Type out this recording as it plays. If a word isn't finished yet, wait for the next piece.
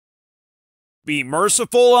Be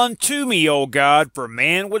merciful unto me, O God, for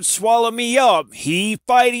man would swallow me up. He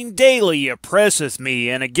fighting daily oppresseth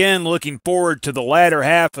me. And again, looking forward to the latter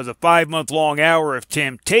half of the 5-month-long hour of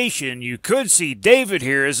temptation, you could see David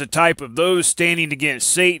here as a type of those standing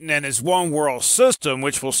against Satan and his one-world system,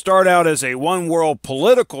 which will start out as a one-world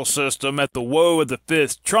political system at the woe of the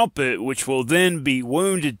 5th trumpet, which will then be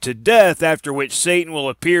wounded to death, after which Satan will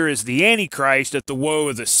appear as the Antichrist at the woe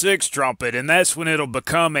of the 6th trumpet. And that's when it'll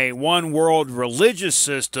become a one-world religious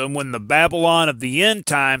system when the Babylon of the end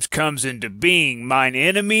times comes into being. Mine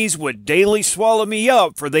enemies would daily swallow me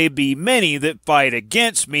up, for they be many that fight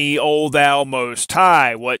against me, O thou most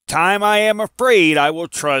high. What time I am afraid, I will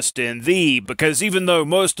trust in thee. Because even though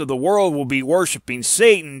most of the world will be worshiping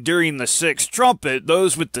Satan during the 6th trumpet,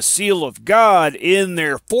 those with the seal of God in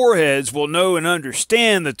their foreheads will know and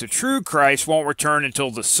understand that the true Christ won't return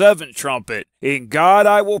until the 7th trumpet. In God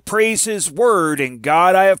I will praise his word, in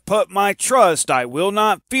God I have put my trust. I will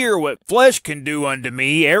not fear what flesh can do unto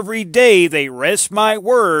me. Every day they wrest my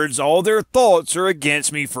words. All their thoughts are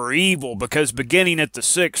against me for evil. Because beginning at the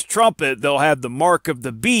 6th trumpet, they'll have the mark of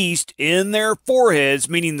the beast in their foreheads,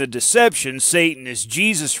 meaning the deception, Satan, is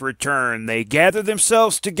Jesus' return. They gather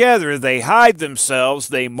themselves together. They hide themselves.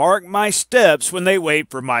 They mark my steps when they wait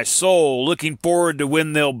for my soul. Looking forward to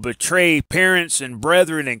when they'll betray parents and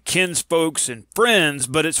brethren and kinsfolks and friends.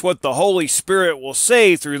 But it's what the Holy Spirit will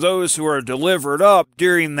say through those who are delivered up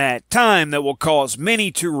during that time that will cause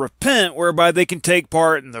many to repent, whereby they can take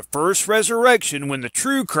part in the first resurrection when the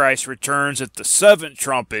true Christ returns at the 7th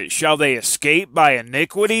trumpet. Shall they escape by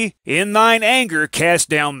iniquity? In thine anger cast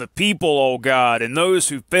down the people, O God, and those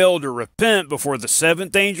who fail to repent before the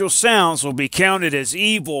 7th angel sounds will be counted as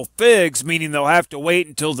evil figs, meaning they'll have to wait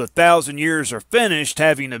until the 1,000 years are finished,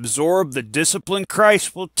 having absorbed the discipline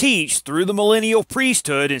Christ will teach through the millennial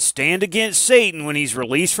priesthood, and stand against Satan when he's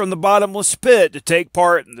released from the bottomless pit to take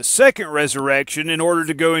part in the second resurrection in order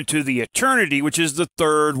to go into the eternity, which is the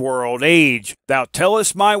 3rd world age. Thou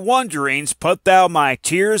tellest my wanderings, put thou my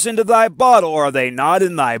tears into thy bottle, are they not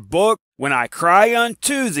in thy book? When I cry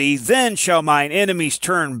unto thee, then shall mine enemies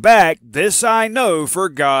turn back. This I know, for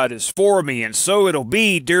God is for me. And so it'll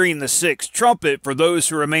be during the 6th trumpet for those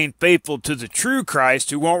who remain faithful to the true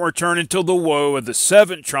Christ, who won't return until the woe of the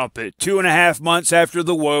 7th trumpet, 2.5 months after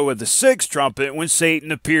the woe of the 6th trumpet, when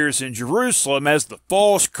Satan appears in Jerusalem as the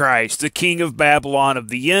false Christ, the king of Babylon of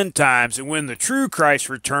the end times. And when the true Christ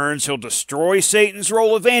returns, he'll destroy Satan's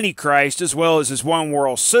role of Antichrist as well as his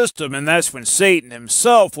one-world system, and that's when Satan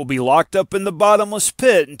himself will be locked up in the bottomless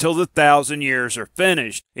pit until the 1,000 years are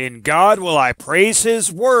finished. In God will I praise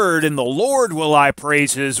his word, in the Lord will I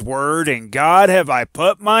praise his word. In God have I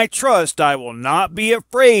put my trust. I will not be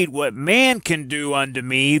afraid what man can do unto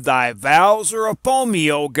me. Thy vows are upon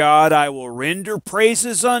me, O God. I will render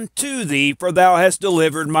praises unto thee, for thou hast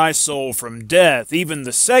delivered my soul from death, even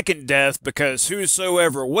the second death, because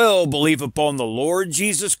whosoever will believe upon the Lord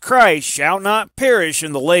Jesus Christ shall not perish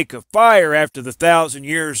in the lake of fire after the 1,000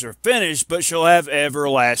 years are finished, but shall have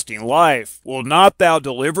everlasting life. Will not thou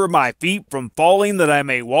deliver my feet from falling, that I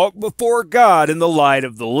may walk before God in the light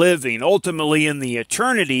of the living, ultimately in the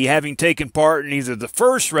eternity, having taken part in either the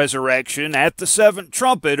first resurrection at the 7th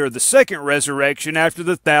trumpet or the second resurrection after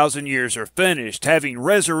the 1,000 years are finished, having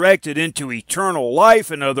resurrected into eternal life,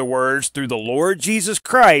 in other words, through the Lord Jesus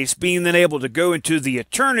Christ, being then able to go into the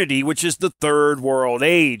eternity, which is the 3rd world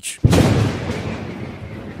age.